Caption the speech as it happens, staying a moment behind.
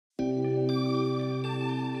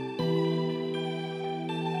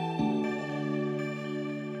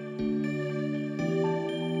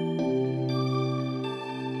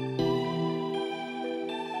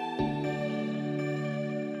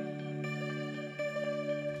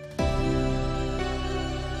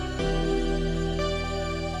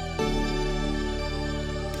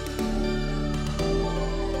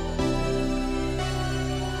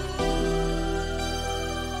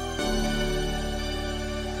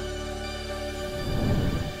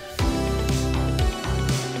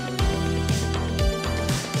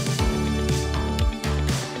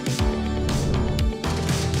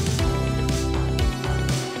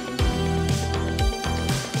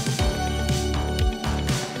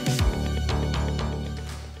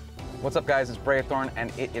What's up guys, it's Brayathorn,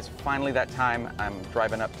 and it is finally that time. I'm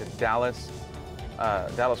driving up to Dallas,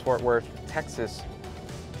 Fort Worth, Texas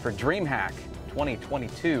for DreamHack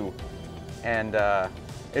 2022, and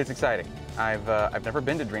it's exciting. I've never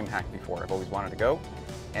been to DreamHack before. I've always wanted to go,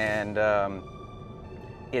 and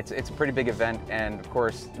it's a pretty big event, and of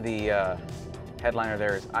course the headliner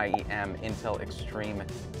there is IEM, Intel Extreme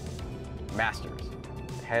Masters.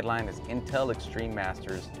 The headline is Intel Extreme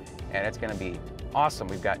Masters, and it's going to be awesome.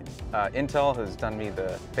 We've got Intel has done me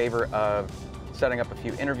the favor of setting up a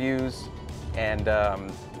few interviews, and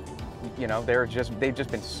you know, they've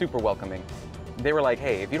just been super welcoming. They were like,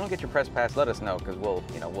 hey, if you don't get your press pass, let us know, because we'll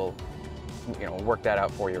work that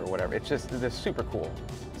out for you or whatever. They're super cool.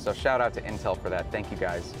 So shout out to Intel for that. Thank you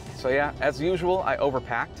guys. So yeah, as usual, I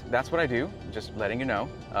overpacked. That's what I do. Just letting you know.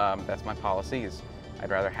 That's my policy. Is I'd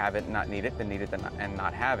rather have it and not need it than need it and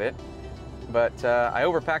not have it. But I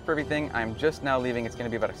overpacked for everything. I'm just now leaving. It's going to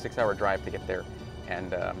be about a 6-hour drive to get there,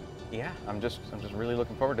 and yeah, I'm just really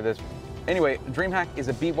looking forward to this. Anyway, DreamHack is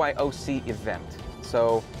a BYOC event.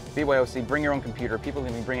 So BYOC, bring your own computer. People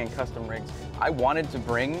can be bringing custom rigs. I wanted to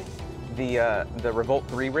bring the Revolt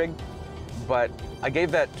 3 rig, but I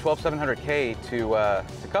gave that 12700K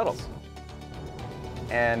to Cuddles,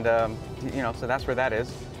 and you know, so that's where that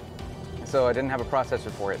is. So I didn't have a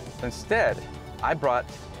processor for it. Instead, I brought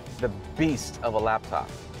the beast of a laptop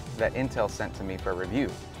that Intel sent to me for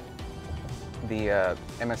review, the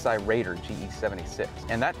MSI Raider GE76.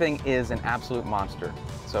 And that thing is an absolute monster.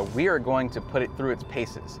 So we are going to put it through its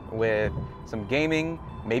paces with some gaming,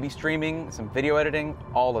 maybe streaming, some video editing,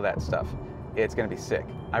 all of that stuff. It's gonna be sick.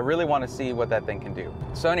 I really wanna see what that thing can do.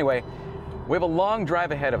 So anyway, we have a long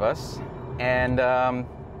drive ahead of us, and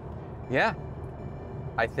yeah,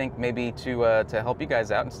 I think maybe to help you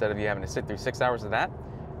guys out, instead of you having to sit through 6 hours of that,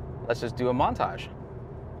 let's just do a montage.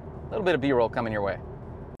 A little bit of B-roll coming your way.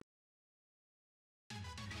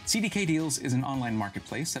 CDK Deals is an online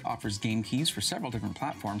marketplace that offers game keys for several different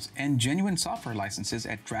platforms and genuine software licenses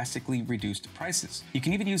at drastically reduced prices. You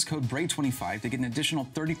can even use code BRAY25 to get an additional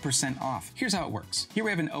 30% off. Here's how it works. Here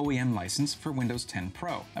we have an OEM license for Windows 10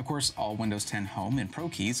 Pro. Of course, all Windows 10 Home and Pro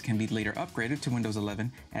keys can be later upgraded to Windows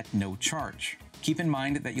 11 at no charge. Keep in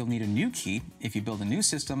mind that you'll need a new key if you build a new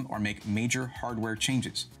system or make major hardware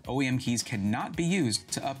changes. OEM keys cannot be used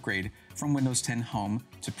to upgrade from Windows 10 Home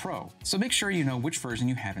to Pro, so make sure you know which version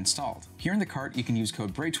you have installed. Here in the cart, you can use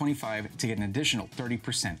code BRAY25 to get an additional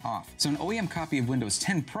 30% off. So an OEM copy of Windows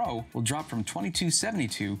 10 Pro will drop from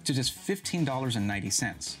 $22.72 to just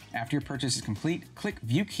 $15.90. After your purchase is complete, click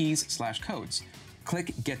View Keys/Codes,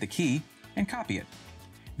 click Get the Key, and copy it.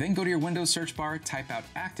 Then go to your Windows search bar, type out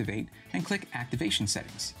Activate, and click Activation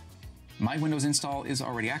Settings. My Windows install is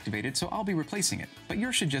already activated, so I'll be replacing it, but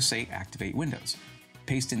yours should just say Activate Windows.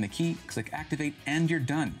 Paste in the key, click Activate, and you're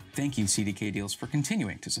done. Thank you, CDK Deals, for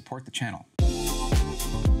continuing to support the channel.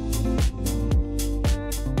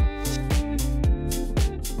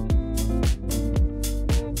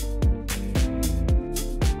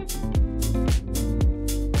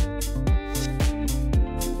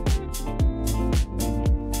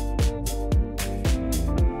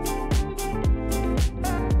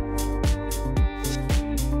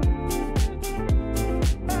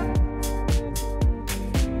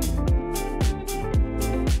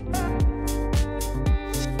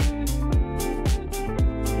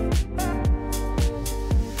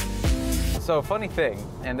 So funny thing,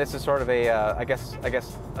 and this is sort of a, I guess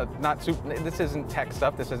not super, this isn't tech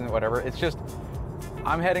stuff, this isn't whatever, it's just,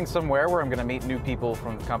 I'm heading somewhere where I'm gonna meet new people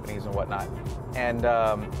from companies and whatnot. And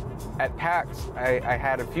at PAX, I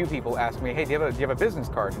had a few people ask me, hey, do you have a business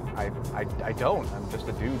card? And I don't, I'm just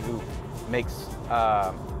a dude who makes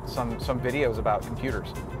some videos about computers.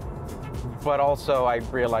 But also I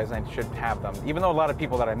realized I should have them, even though a lot of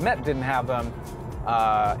people that I met didn't have them,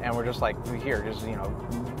 and we're just like, here, just, you know,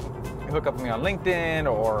 hook up with me on LinkedIn,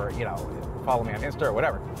 or, you know, follow me on Insta or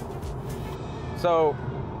whatever. So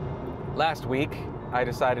last week I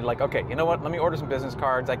decided, like, okay, you know what, let me order some business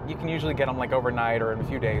cards. Like, you can usually get them like overnight or in a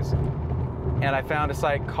few days. And I found a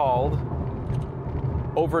site called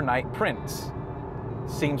Overnight Prints.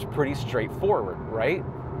 Seems pretty straightforward, right?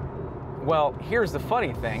 Well, here's the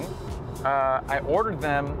funny thing. I ordered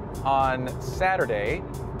them on Saturday,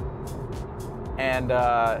 and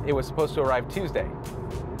it was supposed to arrive Tuesday.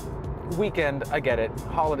 Weekend, I get it.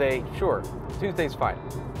 Holiday, sure. Tuesday's fine.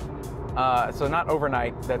 So not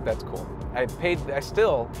overnight, that's cool. I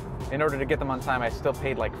still, in order to get them on time, I still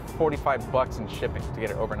paid like 45 bucks in shipping to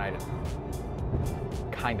get it overnighted.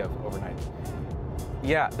 Kind of overnight.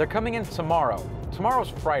 Yeah, they're coming in tomorrow. Tomorrow's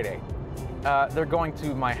Friday. They're going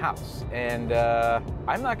to my house, and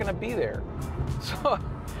I'm not gonna be there. So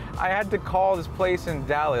I had to call this place in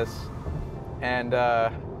Dallas and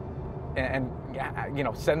you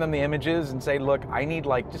know, send them the images and say, look, I need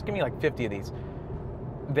like, just give me like 50 of these.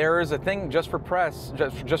 There is a thing just for press,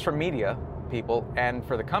 just for media people and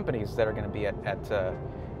for the companies that are going to be at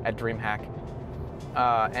DreamHack.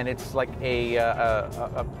 And it's like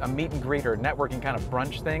a meet and greet or networking kind of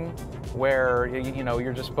brunch thing where, you know,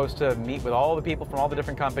 you're just supposed to meet with all the people from all the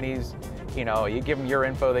different companies. You know, you give them your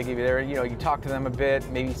info, they give you their, you know, you talk to them a bit,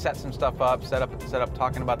 maybe set some stuff up, set up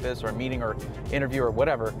talking about this or a meeting or interview or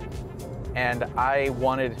whatever. And I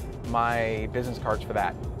wanted my business cards for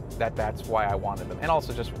that. That's why I wanted them. And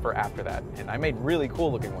also just for after that. And I made really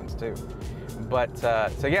cool looking ones too. But,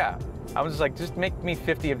 so yeah, I was just like, just make me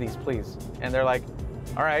 50 of these, please. And they're like,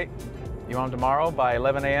 all right, you want them tomorrow by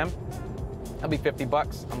 11 a.m.? That'll be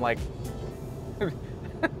 $50. I'm like,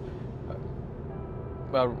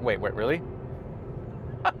 well, wait, really?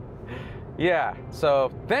 Yeah,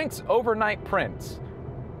 so thanks, Overnight Prints.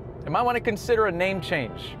 You might want to consider a name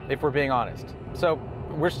change, if we're being honest. So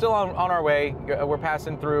we're still on our way. We're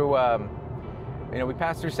passing through, you know, we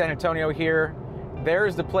passed through San Antonio here.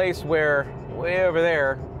 There's the place where, way over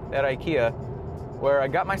there at IKEA, where I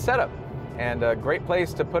got my setup. And a great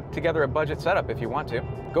place to put together a budget setup if you want to.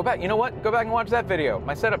 Go back, you know what? Go back and watch that video,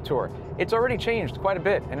 my setup tour. It's already changed quite a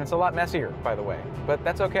bit, and it's a lot messier, by the way, but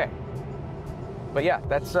that's okay. But yeah,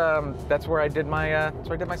 that's where I did my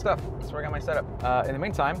stuff. That's where I got my setup. In the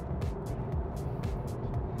meantime,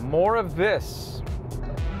 more of this.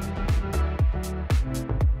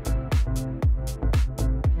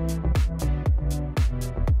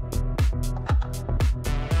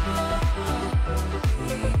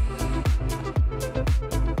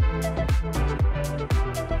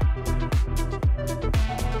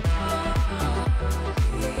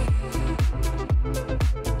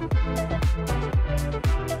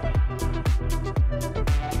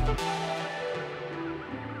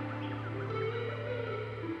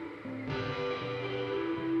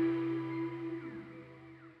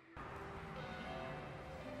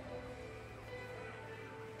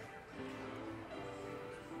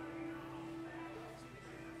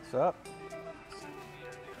 What's up?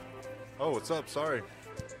 Oh, what's up? Sorry.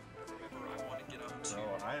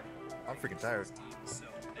 I'm freaking tired.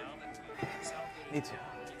 Me too.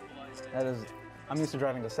 I'm used to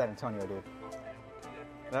driving to San Antonio, dude.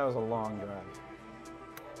 That was a long drive.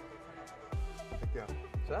 Yeah.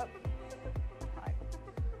 What's up? Hi.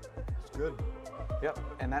 It's good. Yep,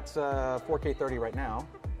 and that's 4K 30 right now.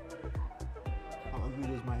 How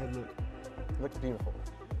ugly does my head look? It looks beautiful.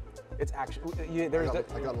 It's actually, I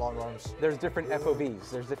got long arms. There's different FOVs.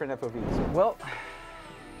 There's different FOVs. Well,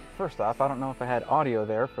 first off, I don't know if I had audio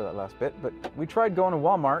there for that last bit, but we tried going to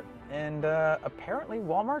Walmart, and apparently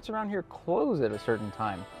Walmarts around here close at a certain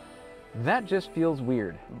time. That just feels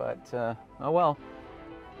weird, but oh well.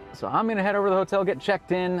 So I'm gonna head over to the hotel, get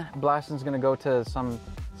checked in. Blaston's gonna go to some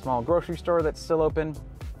small grocery store that's still open,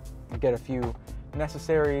 get a few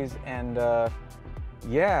necessaries, and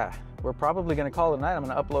yeah, we're probably gonna call it a night. I'm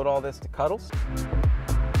gonna upload all this to Cuddles.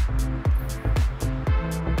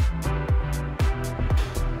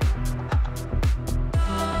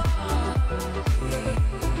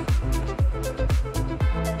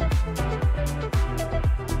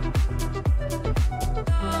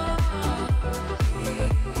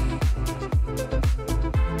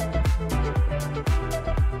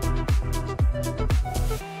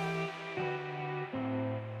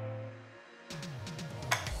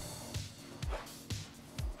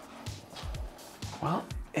 Well,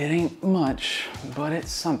 it ain't much, but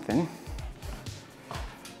it's something.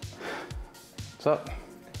 So,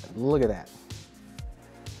 look at that.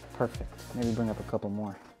 Perfect. Maybe bring up a couple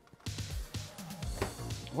more.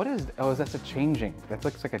 What is, oh, that's a changing. That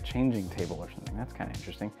looks like a changing table or something. That's kind of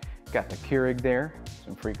interesting. Got the Keurig there,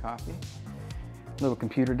 some free coffee. Little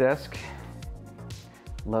computer desk.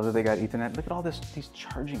 Love that they got Ethernet. Look at all these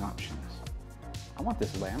charging options. I want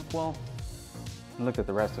this lamp. Well, I looked at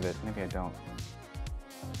the rest of it. Maybe I don't.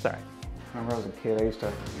 It's all right. Remember I was a kid, I used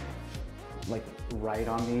to like write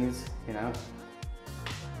on these, you know?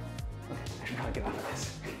 I should probably get off of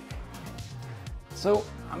this. So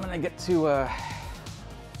I'm gonna get to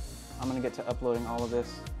uploading all of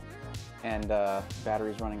this, and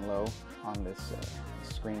battery's running low on this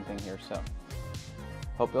screen thing here. So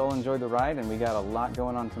hope you all enjoyed the ride, and we got a lot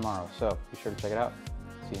going on tomorrow. So be sure to check it out.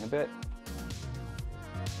 See you in a bit.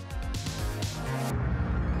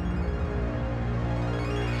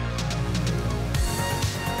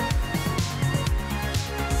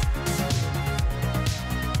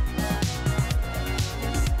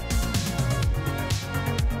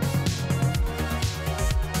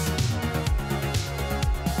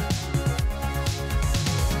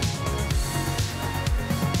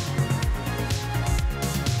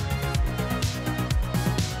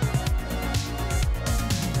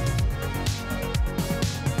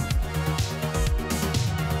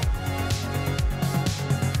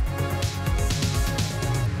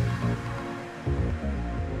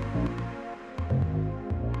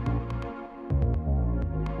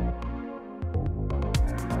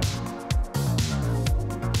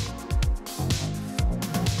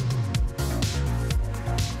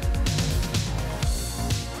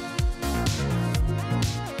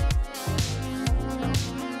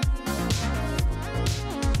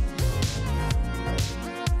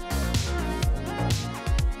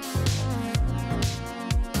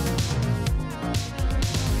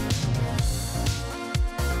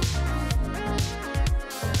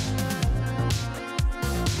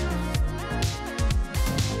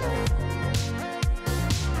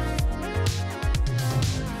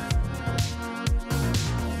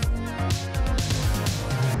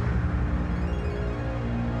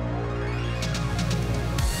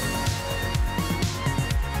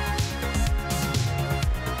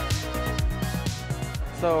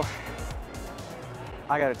 So,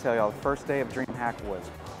 I gotta tell y'all, the first day of DreamHack was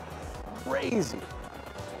crazy.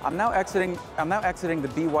 I'm now exiting the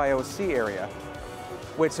BYOC area,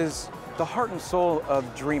 which is the heart and soul of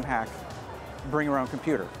DreamHack, bring your own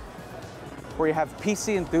computer, where you have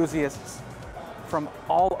PC enthusiasts from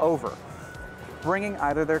all over, bringing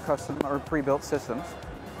either their custom or pre-built systems,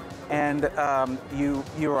 and you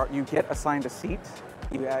get assigned a seat.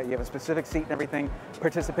 You have a specific seat and everything.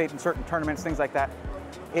 Participate in certain tournaments, things like that.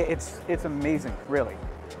 It's amazing, really.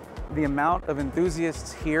 The amount of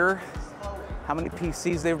enthusiasts here, how many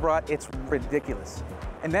PCs they've brought, it's ridiculous.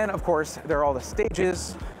 And then, of course, there are all the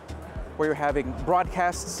stages where you're having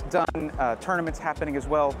broadcasts done, tournaments happening as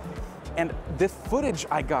well. And this footage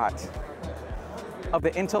I got of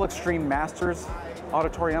the Intel Extreme Masters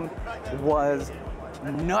Auditorium was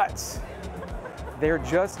nuts. They're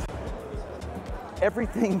just,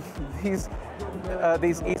 everything these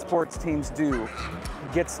esports teams do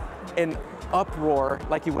gets an uproar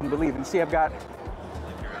like you wouldn't believe. And see, I've got,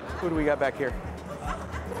 who do we got back here?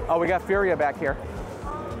 Oh, we got Furia back here.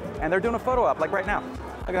 And they're doing a photo op, like right now.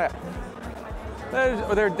 Look at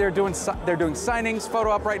that. They're doing signings, photo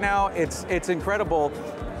op right now. It's incredible,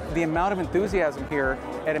 the amount of enthusiasm here,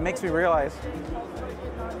 and it makes me realize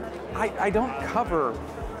I don't cover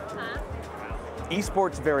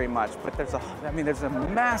esports very much, but there's a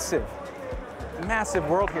massive, massive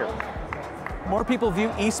world here. More people view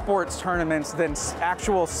esports tournaments than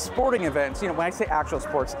actual sporting events. You know, when I say actual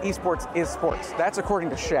sports, esports is sports. That's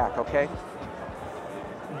according to Shaq, okay?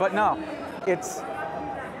 But no,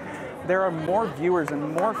 there are more viewers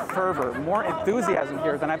and more fervor, more enthusiasm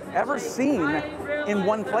here than I've ever seen in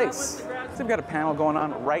one place. So we've got a panel going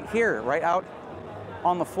on right here, right out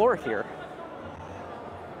on the floor here.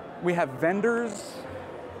 We have vendors.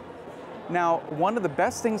 Now, one of the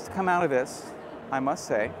best things to come out of this, I must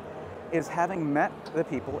say, is having met the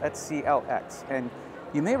people at CLX. And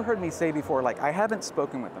you may have heard me say before, like, I haven't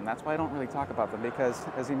spoken with them. That's why I don't really talk about them, because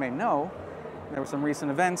as you may know, there were some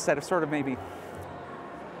recent events that have sort of made me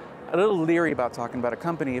a little leery about talking about a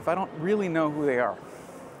company if I don't really know who they are.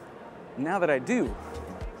 Now that I do,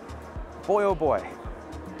 boy oh boy,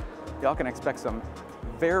 y'all can expect some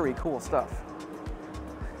very cool stuff.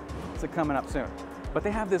 It's coming up soon. But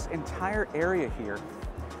they have this entire area here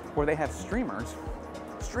where they have streamers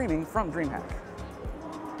streaming from DreamHack.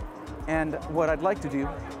 And what I'd like to do,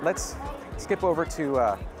 let's skip over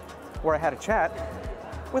to where I had a chat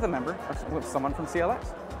with a member, with someone from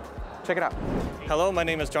CLX. Check it out. Hello, my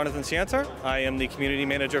name is Jonathan Ciantar. I am the community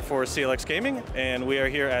manager for CLX Gaming, and we are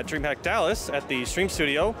here at DreamHack Dallas at the Stream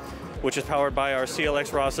Studio, which is powered by our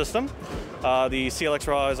CLX Raw system. The CLX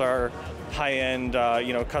Raw is our high-end,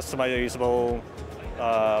 customizable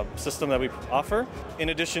system that we offer. In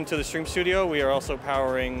addition to the Stream Studio, we are also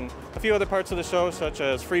powering a few other parts of the show, such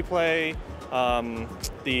as Free Play,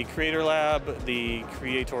 the Creator Lab, the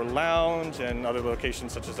Creator Lounge, and other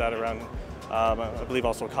locations such as that around, I believe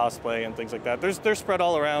also cosplay and things like that. They're spread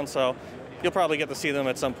all around, so you'll probably get to see them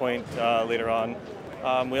at some point later on.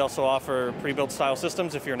 We also offer pre-built style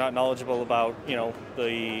systems if you're not knowledgeable about,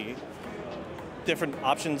 the different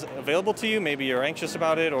options available to you. Maybe you're anxious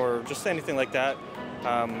about it or just anything like that.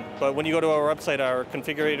 But when you go to our website, our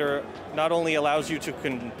configurator not only allows you to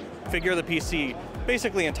configure the PC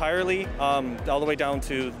basically entirely, all the way down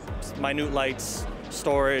to minute lights,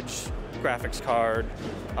 storage, graphics card,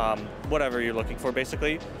 whatever you're looking for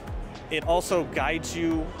basically. It also guides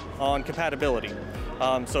you on compatibility.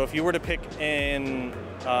 So if you were to pick in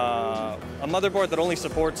a motherboard that only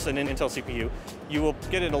supports an Intel CPU, you will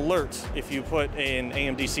get an alert if you put an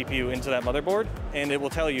AMD CPU into that motherboard, and it will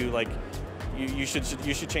tell you, like, you should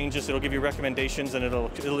change this. It'll give you recommendations, and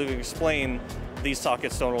it'll explain these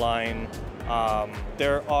sockets don't align.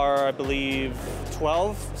 There are, I believe,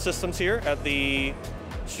 12 systems here at the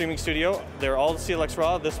streaming studio. They're all CLX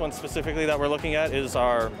Raw. This one specifically that we're looking at is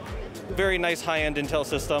our very nice high-end Intel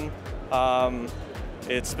system.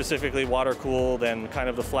 It's specifically water-cooled and kind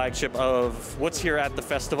of the flagship of what's here at the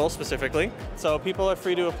festival specifically. So people are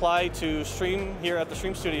free to apply to stream here at the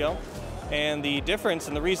Stream Studio. And the difference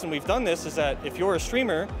and the reason we've done this is that if you're a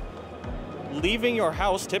streamer, leaving your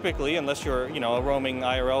house typically, unless you're a roaming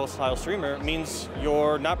IRL style streamer, means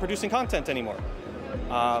you're not producing content anymore.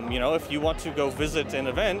 If you want to go visit an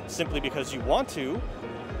event simply because you want to,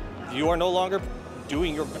 you are no longer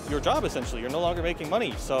doing your job essentially. You're no longer making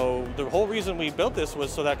money. So the whole reason we built this was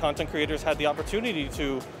so that content creators had the opportunity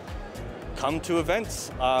to come to events,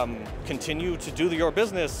 continue to do your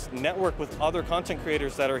business, network with other content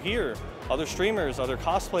creators that are here, other streamers, other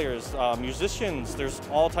cosplayers, musicians. There's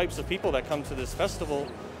all types of people that come to this festival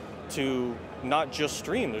to not just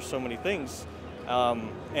stream. There's so many things.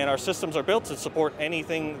 And our systems are built to support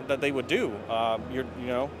anything that they would do.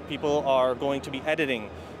 People are going to be editing,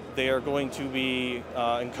 they are going to be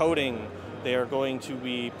encoding, they are going to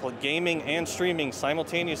be gaming and streaming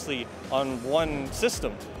simultaneously on one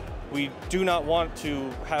system. We do not want to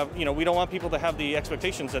have, we don't want people to have the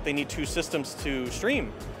expectations that they need two systems to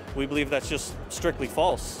stream. We believe that's just strictly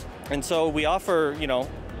false. And so we offer,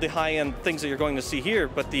 the high-end things that you're going to see here,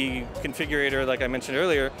 but the configurator, like I mentioned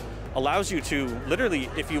earlier, allows you to literally,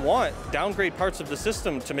 if you want, downgrade parts of the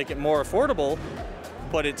system to make it more affordable,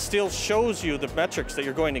 but it still shows you the metrics that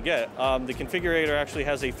you're going to get. The configurator actually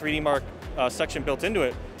has a 3D Mark section built into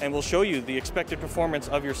it, and will show you the expected performance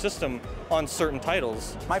of your system on certain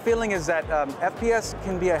titles. My feeling is that FPS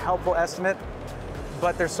can be a helpful estimate,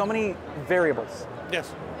 but there's so many variables.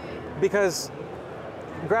 Yes. Because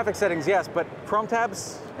graphic settings, yes, but Chrome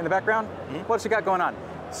tabs in the background, what's you got going on?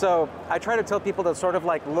 So I try to tell people to sort of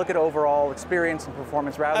like look at overall experience and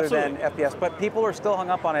performance rather than FPS, but people are still hung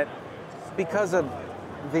up on it because of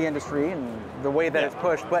the industry and the way that it's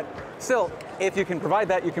pushed. But still, if you can provide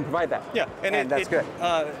that, you can provide that. Yeah, and that's good.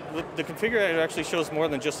 The configurator actually shows more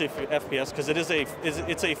than just FPS because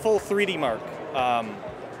it's a full 3D Mark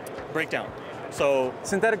breakdown. So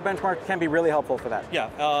synthetic benchmark can be really helpful for that. Yeah,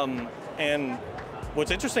 and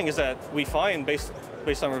what's interesting is that we find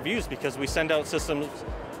based on reviews, because we send out systems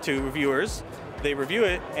to reviewers, they review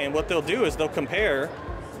it, and what they'll do is they'll compare,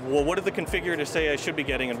 well, what did the configurator say I should be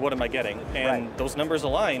getting and what am I getting? And those numbers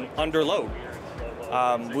align under load.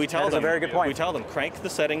 We tell them, a very good point. We tell them, crank the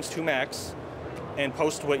settings to max and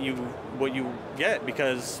post what you get,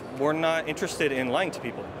 because we're not interested in lying to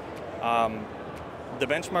people. The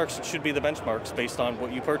benchmarks should be the benchmarks based on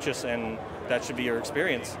what you purchase, and that should be your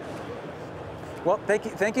experience. Well,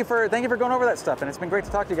 thank you for going over that stuff, and it's been great to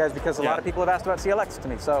talk to you guys because a lot of people have asked about CLX to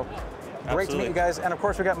me. So great to meet you guys, and of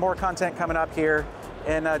course we got more content coming up here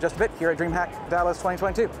in just a bit here at DreamHack Dallas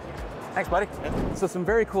 2022. Thanks, buddy. Yeah. So some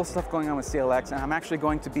very cool stuff going on with CLX, and I'm actually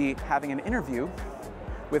going to be having an interview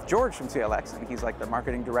with George from CLX, and he's like the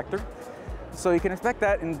marketing director. So you can expect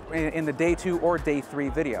that in the day 2 or day 3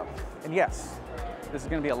 video. And yes, this is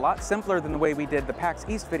going to be a lot simpler than the way we did the PAX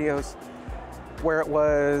East videos, where it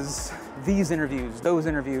was these interviews, those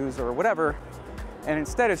interviews, or whatever. And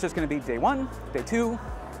instead, it's just going to be day 1, day 2,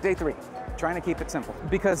 day 3. Trying to keep it simple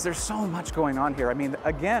because there's so much going on here. I mean,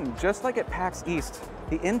 again, just like at PAX East,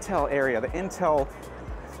 the Intel area, the Intel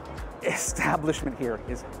establishment here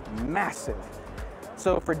is massive.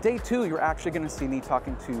 So for day 2, you're actually going to see me you're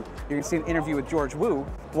going to see an interview with George Wu,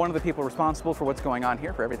 one of the people responsible for what's going on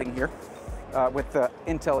here, for everything here, with the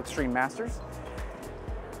Intel Extreme Masters.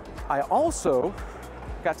 I also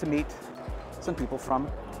got to meet some people from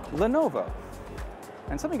Lenovo.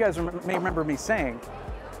 And some of you guys may remember me saying,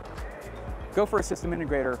 go for a system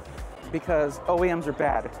integrator because OEMs are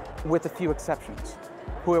bad, with a few exceptions.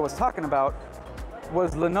 Who I was talking about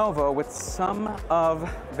was Lenovo with some of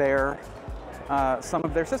their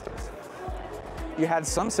systems. You had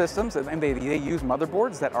some systems, and they use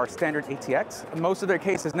motherboards that are standard ATX. Most of their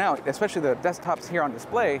cases now, especially the desktops here on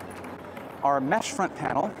display, are a mesh front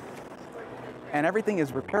panel, and everything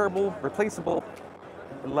is repairable, replaceable,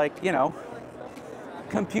 like,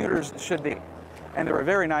 computers should be. And they were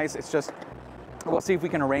very nice. It's just, we'll see if we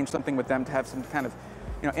can arrange something with them to have some kind of,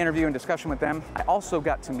 interview and discussion with them. I also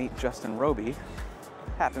got to meet Justin Roby,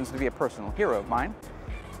 happens to be a personal hero of mine.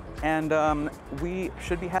 And we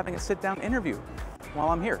should be having a sit-down interview while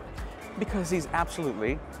I'm here, because he's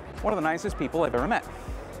absolutely one of the nicest people I've ever met.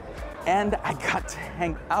 And I got to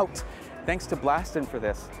hang out, thanks to Blastin for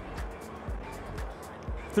this,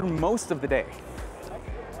 through most of the day.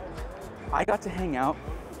 I got to hang out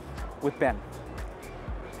with Ben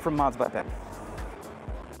from Mods by Ben.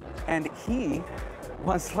 And he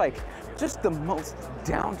was like just the most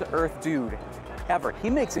down-to-earth dude ever. He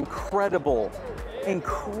makes incredible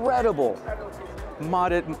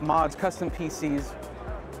mods, custom PCs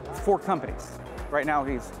for companies. Right now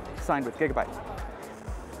he's signed with Gigabyte.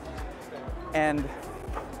 And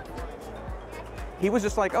he was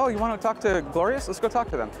just like, oh, you want to talk to Glorious? Let's go talk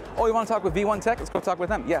to them. Oh, you want to talk with V1 Tech? Let's go talk with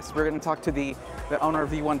them. Yes, we're going to talk to the owner of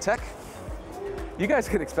V1 Tech. You guys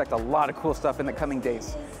could expect a lot of cool stuff in the coming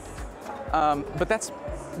days. But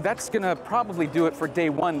that's going to probably do it for day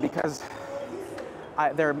 1, because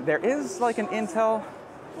there is like an Intel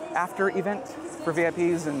after event for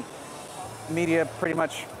VIPs, and media pretty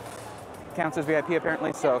much counts as VIP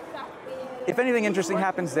apparently. So if anything interesting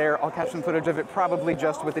happens there, I'll catch some footage of it, probably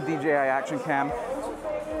just with the DJI Action Cam,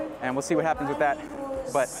 and we'll see what happens with that.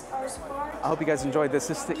 But I hope you guys enjoyed this.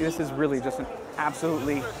 This is really just an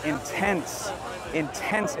absolutely intense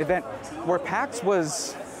event, where PAX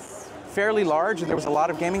was fairly large. There was a lot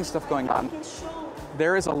of gaming stuff going on.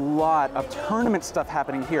 There is a lot of tournament stuff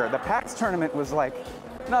happening here. The PAX tournament was like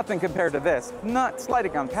nothing compared to this. Not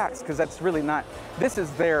slighting on PAX, because that's really not, this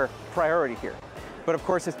is their priority here. But of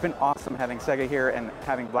course, it's been awesome having Sega here and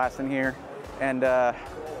having Blastin here. And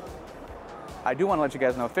I do want to let you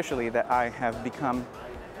guys know officially that I have become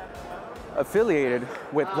affiliated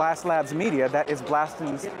with Blast Labs Media. That is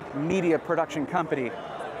Blastin's media production company.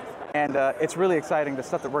 And it's really exciting, the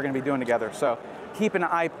stuff that we're going to be doing together. So keep an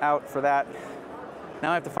eye out for that.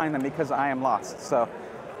 Now I have to find them because I am lost. So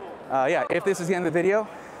yeah, if this is the end of the video,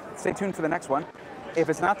 stay tuned for the next one. If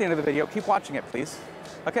it's not the end of the video, keep watching it, please.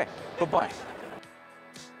 Okay, bye-bye.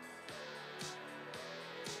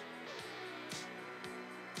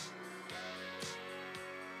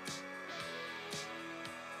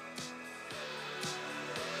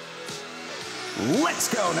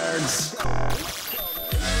 Let's go, nerds!